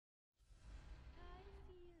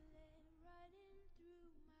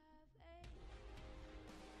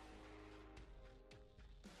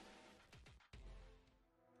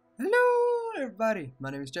everybody,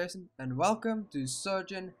 my name is Jason and welcome to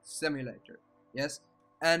Surgeon Simulator. Yes,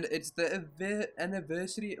 and it's the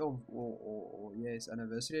anniversary of, yes,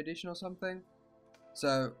 anniversary edition or something.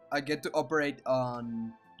 So I get to operate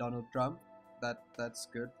on Donald Trump. That's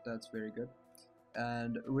good, that's very good.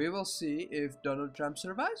 And we will see if Donald Trump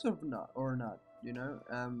survives or not, you know.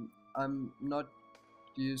 I'm not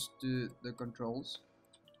used to the controls,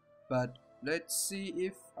 but let's see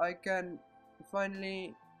if I can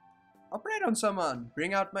finally operate on someone,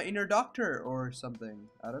 bring out my inner doctor or something.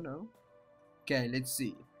 I don't know. Okay, let's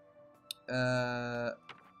see. Mr.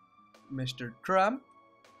 Trump.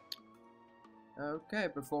 Okay,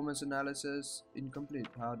 performance analysis incomplete.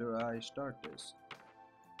 How do I start this?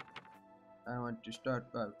 I want to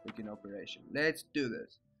start by begin operation. Let's do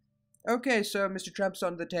this. Okay, so Mr. Trump's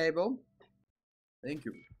on the table. Thank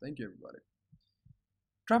you everybody.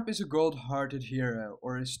 Trump is a gold-hearted hero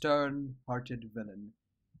or a stone-hearted villain.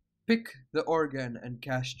 Pick the organ and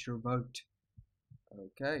cast your vote.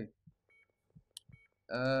 Okay.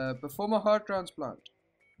 Perform a heart transplant.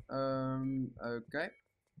 Okay.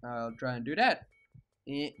 I'll try and do that.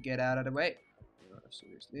 Get out of the way. Oh,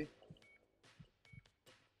 seriously.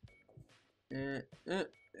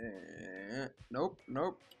 Nope.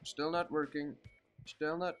 Still not working.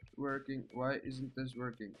 Why isn't this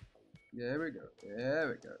working? There we go.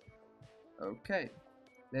 Okay.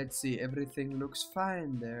 Let's see, everything looks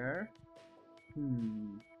fine there.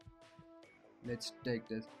 Let's take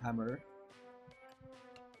this hammer.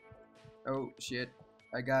 Oh shit,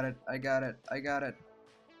 I got it.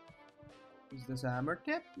 Is this a hammer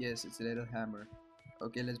tip? Yes, it's a little hammer.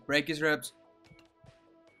 Okay, let's break his ribs.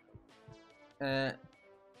 I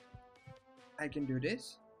can do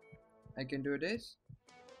this.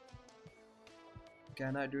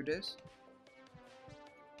 Can I do this?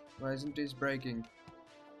 Why isn't this breaking?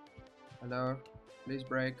 Hello? Please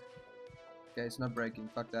break. Okay, it's not breaking.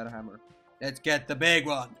 Fuck that hammer. Let's get the big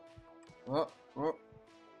one. Oh.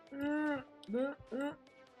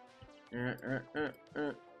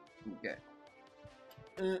 Okay.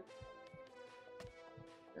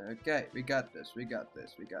 Okay, we got this.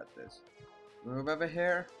 Move over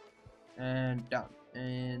here. And down.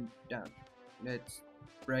 Let's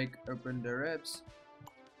break open the ribs.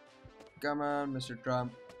 Come on, Mr.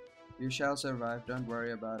 Trump. You shall survive. Don't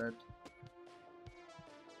worry about it.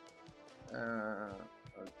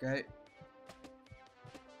 Okay.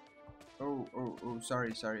 Oh,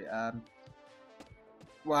 sorry.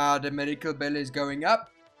 Wow, the medical bill is going up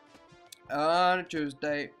on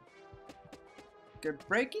Tuesday. Okay,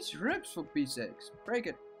 break his ribs for Pete's sakes. Break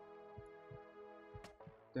it.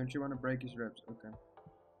 Don't you want to break his ribs? Okay.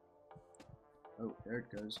 Oh, there it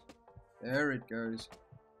goes. There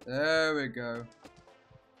we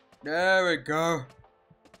go.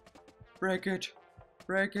 Break it.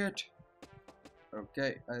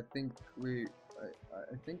 Okay, I think we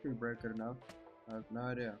broke it enough. I have no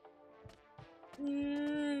idea.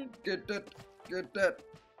 Get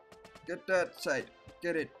that side.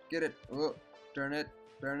 Get it. Oh, turn it.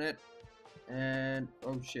 And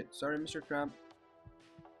oh shit. Sorry, Mr. Trump.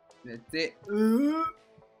 That's it.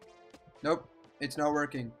 Nope, it's not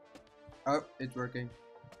working. Oh, it's working.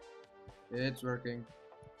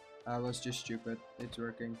 I was just stupid. It's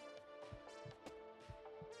working.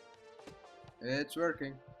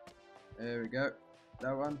 There we go.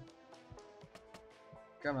 That one.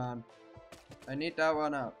 Come on. I need that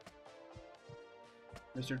one out.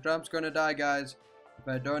 Mr. Trump's gonna die, guys, if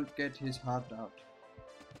I don't get his heart out.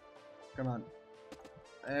 Come on.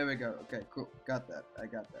 There we go. Okay, cool. Got that. I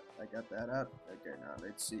got that out. Okay, now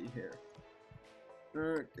let's see here.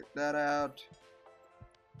 Get that out.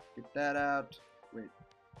 Wait.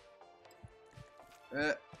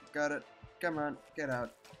 Got it. Come on, get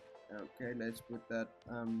out. Okay, let's put that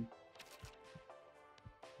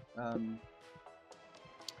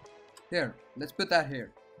here. Let's put that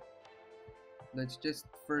here. Let's just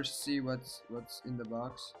first see what's in the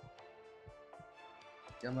box.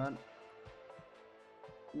 Come on.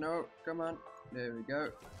 No, come on. There we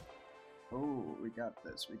go. Oh, we got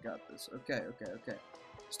this. Okay.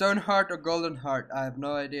 Stone heart or golden heart? I have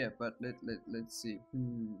no idea, but let's see.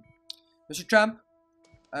 Mr. Trump,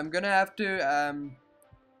 I'm gonna have to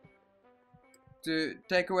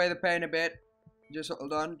take away the pain a bit. Just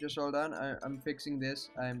hold on. I'm fixing this,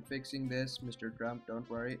 Mr. Trump. Don't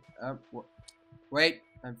worry. Wait,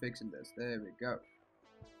 I'm fixing this. There we go.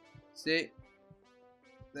 See?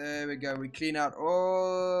 There we go. We clean out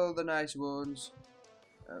all the nice wounds.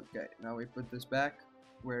 Okay, now we put this back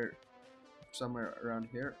somewhere around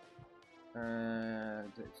here.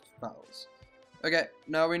 And it falls. Okay,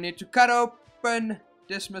 now we need to cut open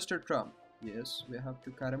this Mr. Trump. Yes, we have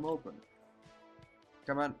to cut him open.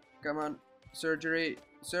 Come on, come on. Surgery,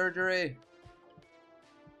 surgery.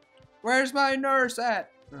 Where's my nurse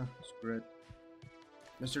at? Oh, screw it.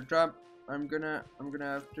 Mr. Trump, I'm gonna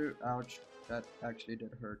have to. Ouch, that actually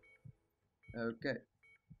did hurt. Okay,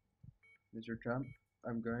 Mr. Trump,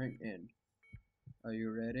 I'm going in. Are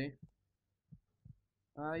you ready?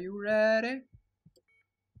 Are you ready?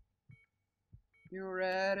 You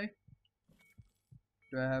ready?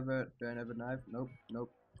 Do I have a knife? Nope,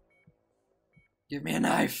 nope. Give me a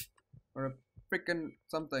knife or a freaking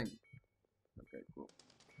something. Okay, cool.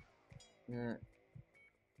 Yeah.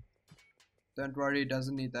 Don't worry, he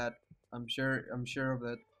doesn't need that. I'm sure of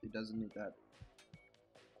it. He doesn't need that.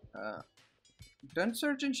 Don't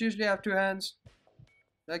surgeons usually have two hands?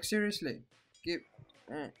 Like seriously? Give.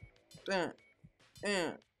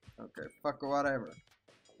 Okay, fuck whatever.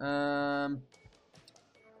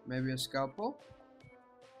 Maybe a scalpel.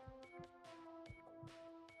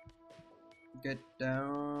 Get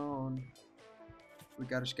down. We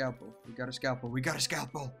got a scalpel. We got a scalpel. We got a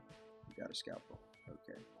scalpel. We got a scalpel.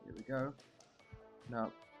 Okay, here we go.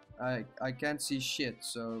 Now, I can't see shit,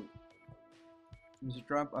 so Mr.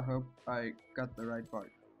 Trump, I hope I got the right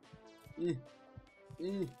part.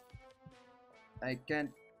 I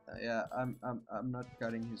can't. Yeah, I'm not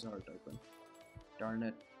cutting his heart open. Darn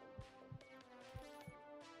it.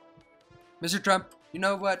 Mr. Trump, you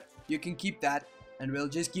know what? You can keep that, and we'll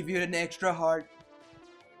just give you an extra heart.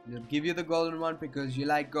 We'll give you the golden one because you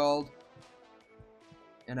like gold.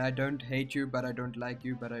 And I don't hate you, but I don't like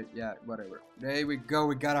you, but yeah, whatever. There we go,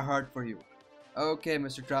 we got a heart for you. Okay,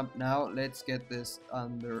 Mr. Trump, now let's get this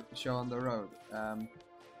on the show on the road. I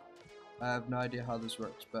have no idea how this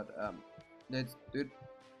works, but let's do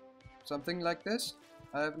something like this.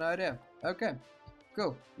 I have no idea. Okay,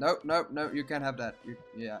 cool. No, you can't have that.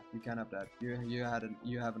 Yeah, you can't have that.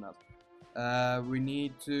 You have enough. We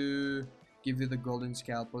need to give you the golden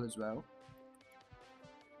scalpel as well,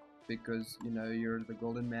 because you know you're the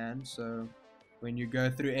golden man. So when you go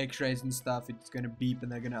through x-rays and stuff, it's gonna beep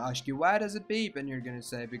and they're gonna ask you, why does it beep? And you're gonna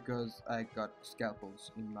say, because I got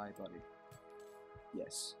scalpels in my body.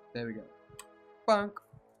 Yes, there we go. Punk.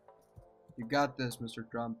 You got this, Mr.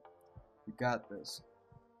 Trump. You got this.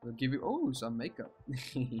 We'll give you some makeup.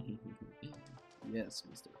 Yes,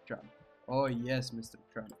 Mr. Trump. Oh yes, Mr.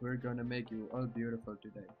 Trump. We're gonna make you all beautiful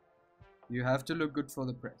today. You have to look good for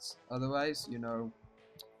the press. Otherwise, you know,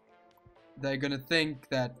 they're gonna think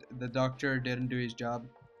that the doctor didn't do his job,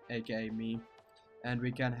 aka me, and we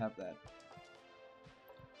can't have that.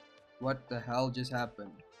 What the hell just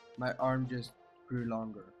happened? My arm just grew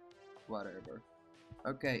longer. Whatever.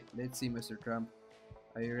 Okay, let's see, Mr. Trump.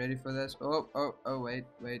 Are you ready for this? Oh, wait.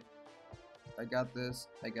 I got this.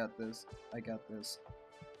 I got this.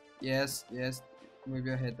 Yes. Move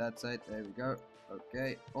your head that side. There we go.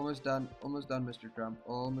 Okay, almost done, Mr. Trump.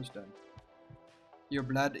 Almost done. Your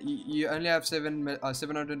blood, you only have 700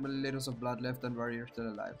 milliliters of blood left. Don't worry, you're still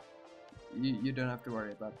alive. You don't have to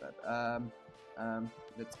worry about that.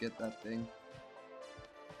 Let's get that thing.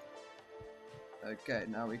 Okay,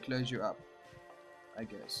 now we close you up, I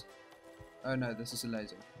guess. Oh no, this is a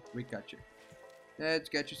laser. We got you. Let's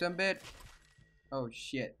get you some bit. Oh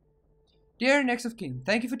shit. Dear next of kin,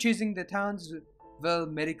 thank you for choosing the Townsville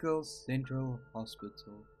Medical Central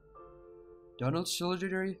Hospital. Donald's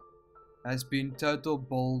surgery has been total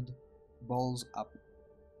balls up.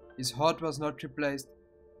 His heart was not replaced,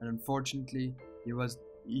 and unfortunately,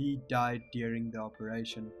 he died during the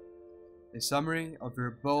operation. A summary of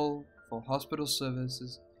your bill for hospital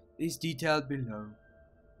services is detailed below,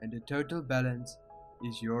 and the total balance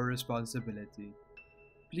is your responsibility.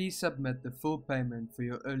 Please submit the full payment for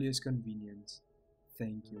your earliest convenience.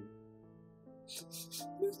 Thank you.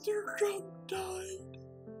 Mr. Trump died.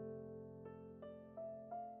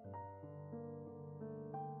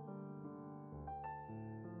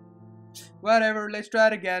 Whatever, let's try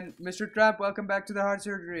it again. Mr. Trump, welcome back to the heart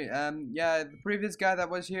surgery. Yeah, the previous guy that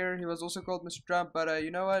was here, he was also called Mr. Trump, but you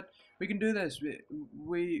know what? We can do this.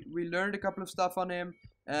 We learned a couple of stuff on him,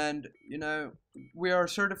 and you know, we are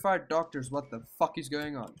certified doctors. What the fuck is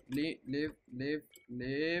going on? Live.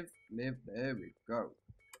 There we go.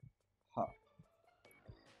 Huh.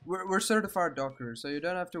 We're certified doctors, so you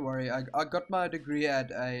don't have to worry. I got my degree at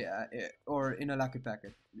in a lucky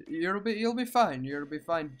packet. You'll be fine. You'll be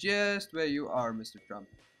fine just where you are, Mr. Trump.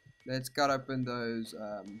 Let's cut open those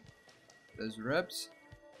ribs,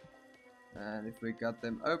 and if we got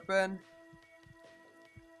them open,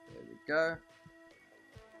 there we go.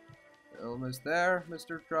 We're almost there,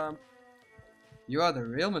 Mr. Trump. You are the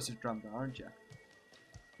real Mr. Trump, aren't you?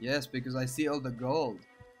 Yes, because I see all the gold.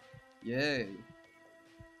 Yay.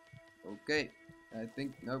 Okay, I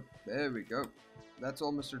think, nope, there we go. That's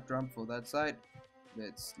all Mr. Trump for that side.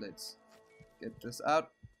 Let's get this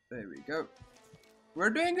out. There we go. We're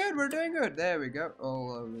doing good, we're doing good. There we go,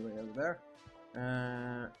 all over the way over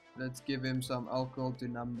there. Let's give him some alcohol to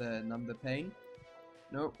numb the pain.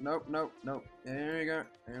 Nope, nope, nope, nope. There we go,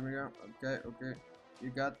 there we go. Okay, okay. You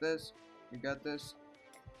got this, you got this.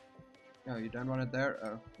 Oh, you don't want it there?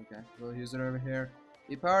 Oh, okay. We'll use it over here.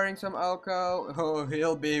 Keep pouring some alcohol. Oh,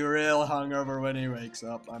 he'll be real hungover when he wakes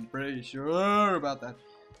up. I'm pretty sure about that.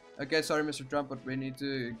 Okay, sorry, Mr. Trump, but we need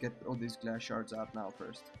to get all these glass shards out now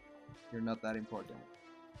first. You're not that important.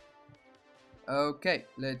 Okay,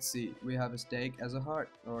 let's see. We have a steak as a heart,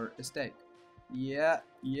 or a steak. Yeah,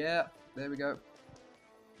 yeah. There we go.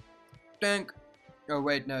 Dunk. Oh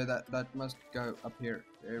wait, no, that must go up here.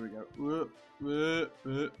 There we go.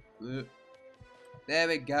 There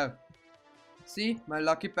we go. See, my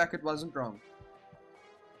lucky packet wasn't wrong.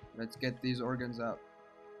 Let's get these organs out.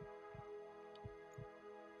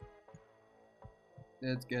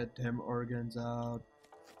 Let's get them organs out.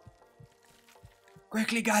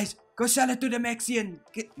 Quickly, guys, go sell it to the Mexican.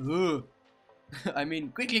 I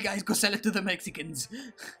mean, quickly, guys, go sell it to the Mexicans.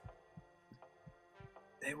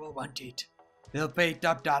 They will want it. They'll pay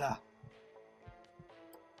top dollar.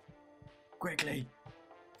 Quickly.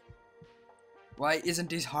 Why isn't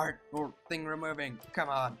this heart or thing removing? Come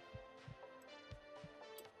on.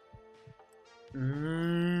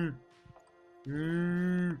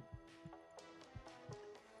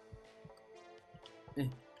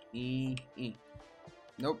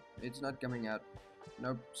 Nope, it's not coming out.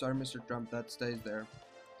 Nope, sorry Mr. Trump, that stays there.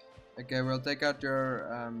 Okay, we'll take out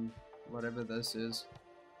your, whatever this is.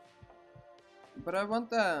 But I want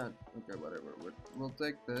that. Okay, whatever. We'll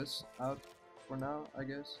take this out for now, I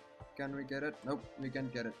guess. Can we get it? Nope, we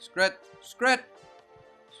can't get it. Screw it! Screw it!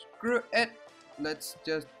 Screw it! Let's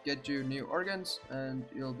just get you new organs and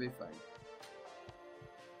you'll be fine.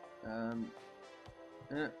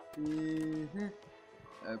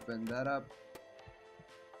 Open that up.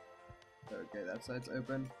 Okay, that side's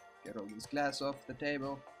open. Get all this glass off the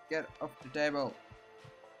table. Get off the table.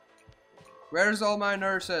 Where's all my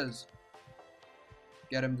nurses?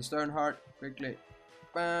 Get him the stone heart quickly.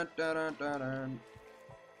 There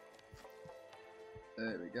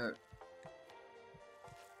we go.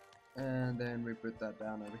 And then we put that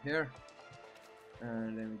down over here.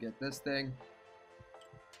 And then we get this thing.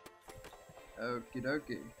 Okie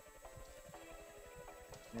dokie.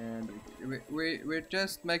 And we're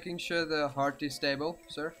just making sure the heart is stable,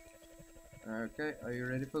 sir. Okay, are you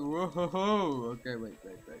ready for? Whoa! Okay, wait.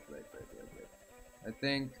 I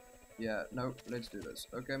think, yeah, no, let's do this.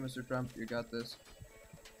 Okay, Mr. Trump, you got this.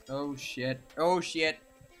 Oh shit! Oh shit!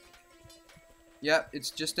 Yeah, it's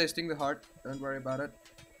just testing the heart. Don't worry about it.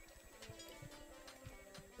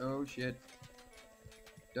 Oh shit!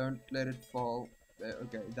 Don't let it fall.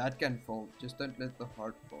 Okay, that can fall. Just don't let the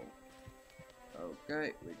heart fall.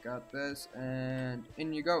 Okay, we got this, and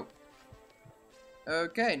in you go.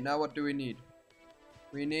 Okay, now what do we need?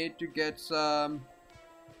 We need to get some...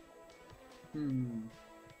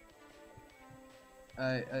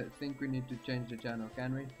 I think we need to change the channel,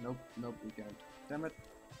 can we? Nope, nope, we can't. Damn it.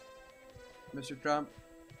 Mr. Trump,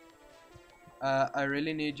 I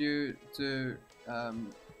really need you to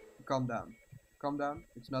calm down. Calm down.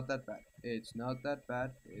 It's not that bad. It's not that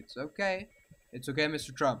bad. It's okay. It's okay,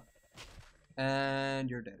 Mr. Trump. And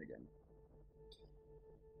you're dead again.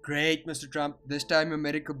 Great, Mr. Trump. This time your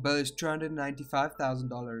medical bill is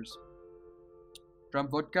 $295,000.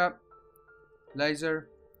 Trump vodka, laser,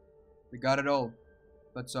 we got it all.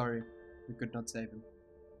 But sorry, we could not save him.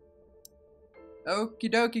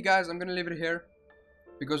 Okie dokie, guys. I'm gonna leave it here.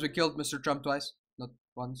 Because we killed Mr. Trump twice. Not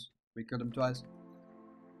once. We killed him twice.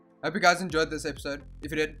 I hope you guys enjoyed this episode.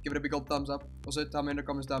 If you did, give it a big old thumbs up. Also, tell me in the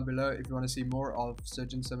comments down below if you want to see more of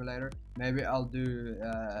Surgeon Simulator. Maybe I'll do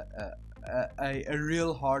a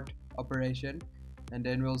real heart operation. And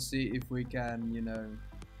then we'll see if we can, you know,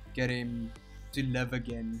 get him to live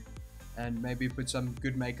again. And maybe put some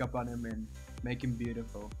good makeup on him and make him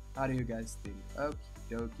beautiful. How do you guys think? Okie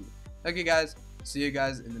dokie. Okay guys, see you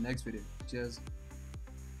guys in the next video. Cheers.